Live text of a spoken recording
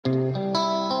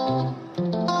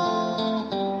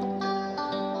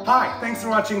Hi, thanks for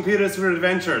watching Peter's Food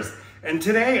Adventures. And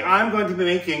today I'm going to be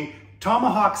making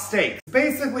Tomahawk Steak. It's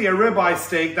basically a ribeye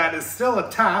steak that is still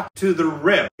attached to the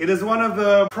rib. It is one of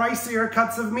the pricier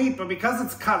cuts of meat, but because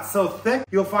it's cut so thick,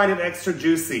 you'll find it extra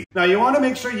juicy. Now you want to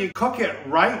make sure you cook it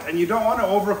right and you don't want to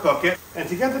overcook it. And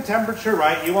to get the temperature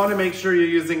right, you want to make sure you're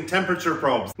using temperature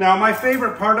probes. Now my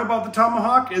favorite part about the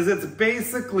tomahawk is it's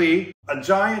basically a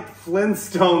giant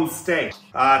Flintstone steak.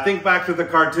 Think back to the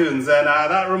cartoons and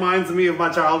that reminds me of my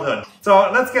childhood.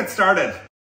 So let's get started.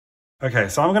 Okay,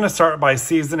 so I'm gonna start by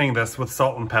seasoning this with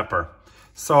salt and pepper.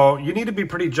 So you need to be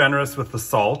pretty generous with the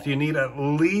salt. You need at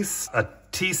least a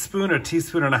teaspoon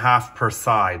and a half per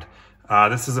side.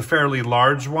 This is a fairly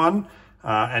large one,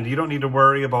 and you don't need to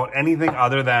worry about anything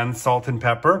other than salt and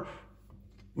pepper.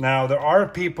 Now, there are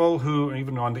people who,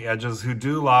 even on the edges, who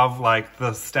do love like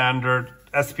the standard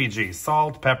SPG,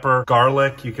 salt, pepper,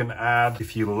 garlic. You can add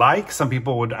if you like. Some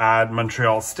people would add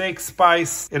Montreal steak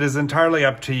spice. It is entirely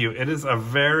up to you. It is a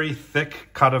very thick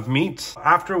cut of meat.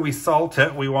 After we salt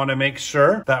it, we want to make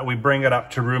sure that we bring it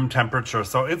up to room temperature.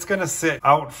 So it's going to sit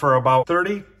out for about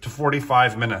 30 to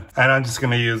 45 minutes. And I'm just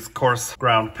going to use coarse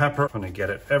ground pepper. I'm going to get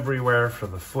it everywhere for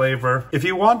the flavor. If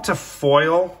you want to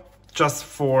foil, just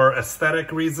for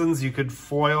aesthetic reasons, you could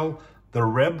foil the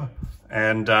rib.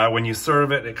 And when you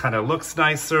serve it, it kind of looks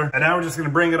nicer. And now we're just gonna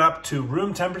bring it up to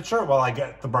room temperature while I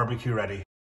get the barbecue ready.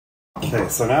 Okay,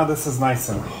 so now this is nice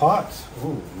and hot.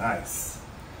 Ooh, nice.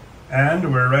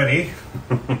 And we're ready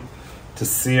to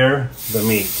sear the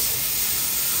meat.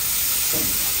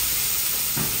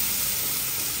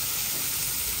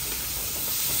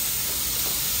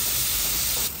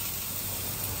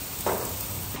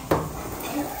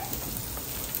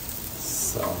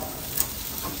 So,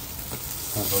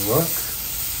 have a look.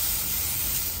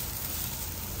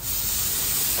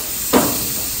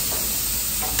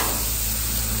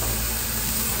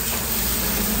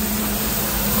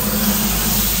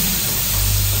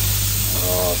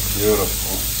 Oh,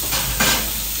 beautiful.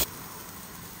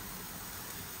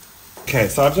 Okay,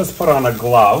 so I've just put on a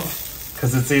glove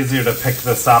because it's easier to pick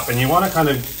this up, and you want to kind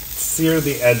of sear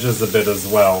the edges a bit as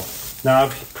well. Now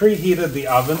I've preheated the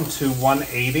oven to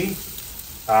 180.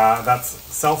 That's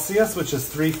Celsius, which is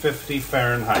 350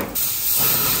 Fahrenheit.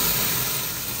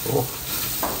 Ooh.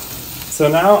 So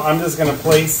now I'm just going to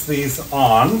place these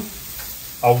on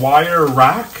a wire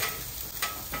rack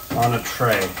on a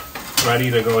tray, ready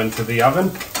to go into the oven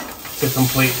to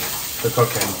complete the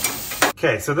cooking.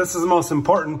 Okay, so this is the most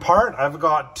important part. I've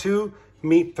got two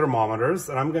meat thermometers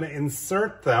and I'm going to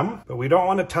insert them, but we don't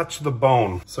want to touch the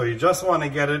bone. So you just want to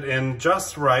get it in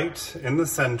just right in the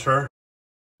center.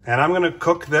 And I'm going to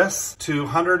cook this to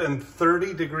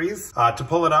 130 degrees to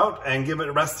pull it out and give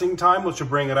it resting time, which will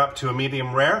bring it up to a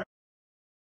medium rare.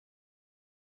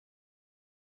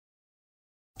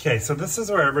 Okay, so this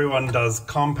is where everyone does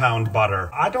compound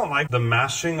butter. I don't like the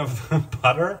mashing of the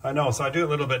butter. I know, so I do it a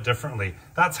little bit differently.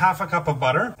 That's half a cup of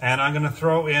butter, and I'm gonna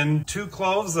throw in 2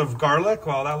 cloves of garlic.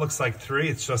 Well, that looks like 3,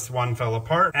 it's just 1 fell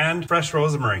apart, and fresh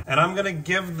rosemary. And I'm gonna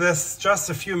give this just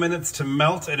a few minutes to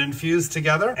melt and infuse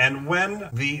together. And when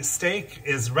the steak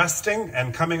is resting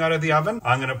and coming out of the oven,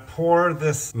 I'm gonna pour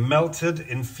this melted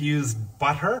infused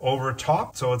butter over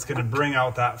top. So it's gonna bring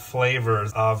out that flavor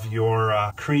of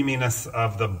your creaminess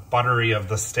of the buttery of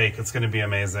the steak. It's going to be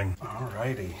amazing.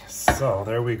 Alrighty, so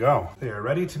there we go. They are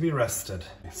ready to be rested.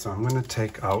 So I'm going to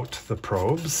take out the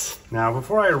probes. Now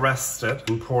before I rest it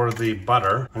and pour the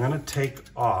butter, I'm going to take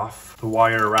off the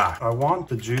wire rack. I want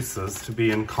the juices to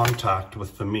be in contact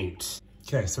with the meat.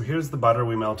 Okay, so here's the butter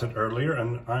we melted earlier,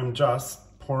 and I'm just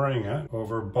pouring it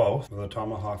over both of the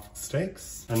tomahawk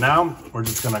steaks. And now we're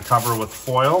just going to cover with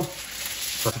foil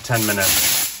for 10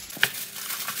 minutes.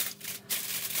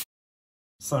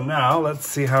 So now let's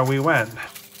see how we went.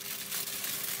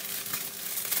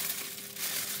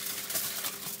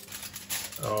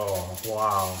 Oh,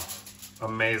 wow.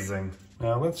 Amazing.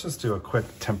 Now let's just do a quick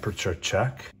temperature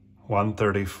check.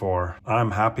 134. I'm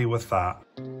happy with that.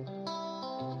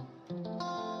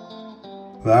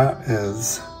 That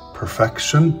is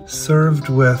perfection. Served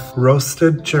with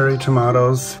roasted cherry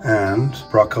tomatoes and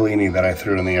broccolini that I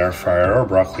threw in the air fryer, or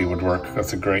broccoli would work.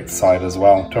 That's a great side as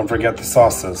well. Don't forget the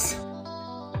sauces.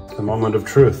 The moment of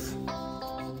truth.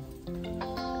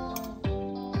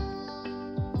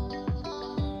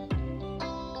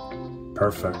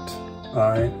 Perfect.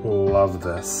 I love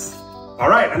this. All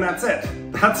right, and that's it.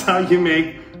 That's how you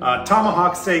make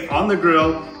tomahawk steak on the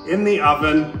grill, in the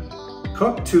oven,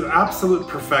 cooked to absolute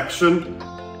perfection,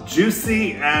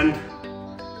 juicy, and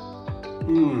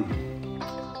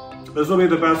this will be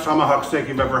the best tomahawk steak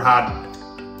you've ever had.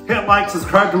 Hit like,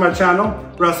 subscribe to my channel.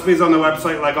 Recipes on the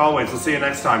website like always. We'll see you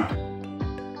next time.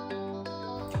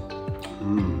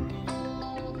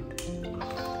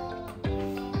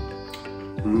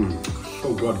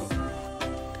 So good.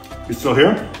 You still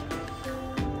here?